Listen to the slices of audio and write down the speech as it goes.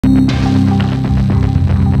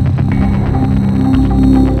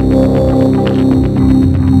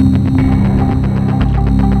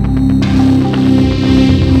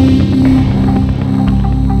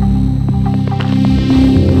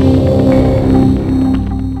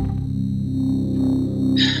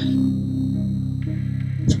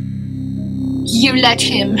let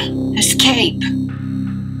him escape.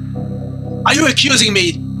 Are you accusing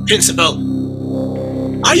me, Principal?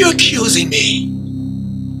 Are you accusing me?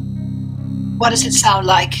 What does it sound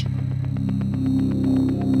like?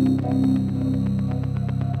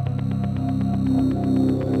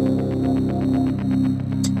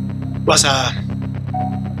 It was a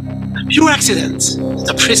pure accident.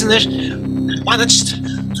 The prisoner managed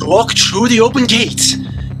to walk through the open gate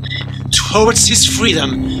towards his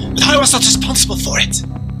freedom, but I was not responsible for it.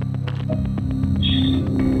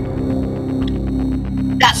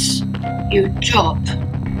 That's your job,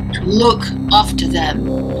 to look after them.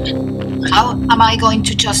 How am I going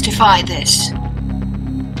to justify this?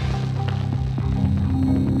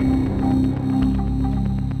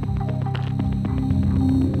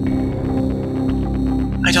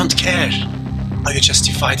 I don't care how you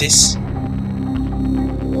justify this.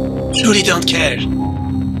 Truly don't care.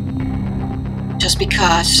 Just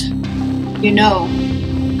because, you know,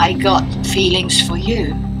 I got feelings for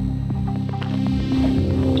you.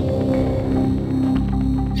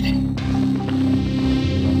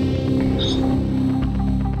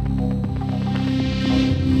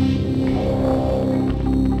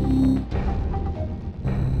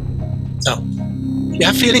 So, you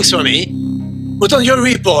have feelings for me? Put on your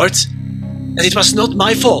report that it was not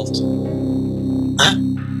my fault. Huh?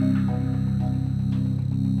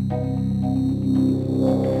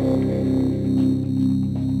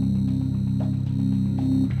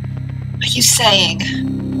 Are you saying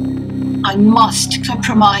I must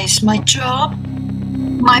compromise my job,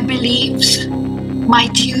 my beliefs, my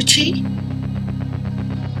duty?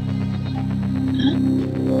 Huh?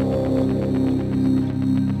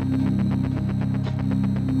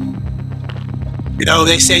 You know,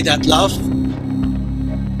 they say that love,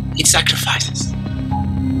 it sacrifices.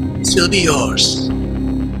 It will be yours.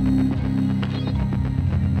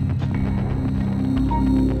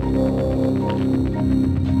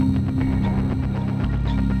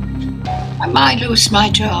 I might lose my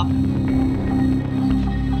job.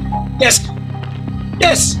 Yes!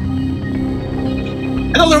 Yes!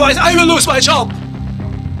 And otherwise I will lose my job!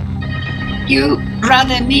 You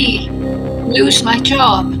rather me lose my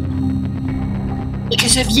job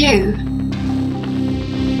because of you,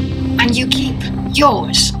 and you keep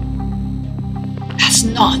yours. That's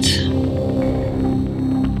not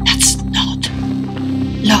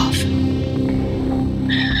love.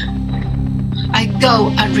 I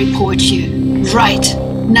go and report you right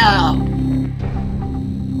now.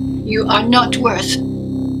 You are not worth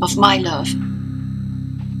of my love.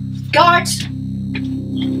 Guards,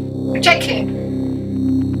 take him.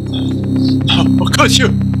 Oh, what could you?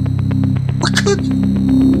 What could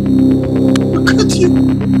you?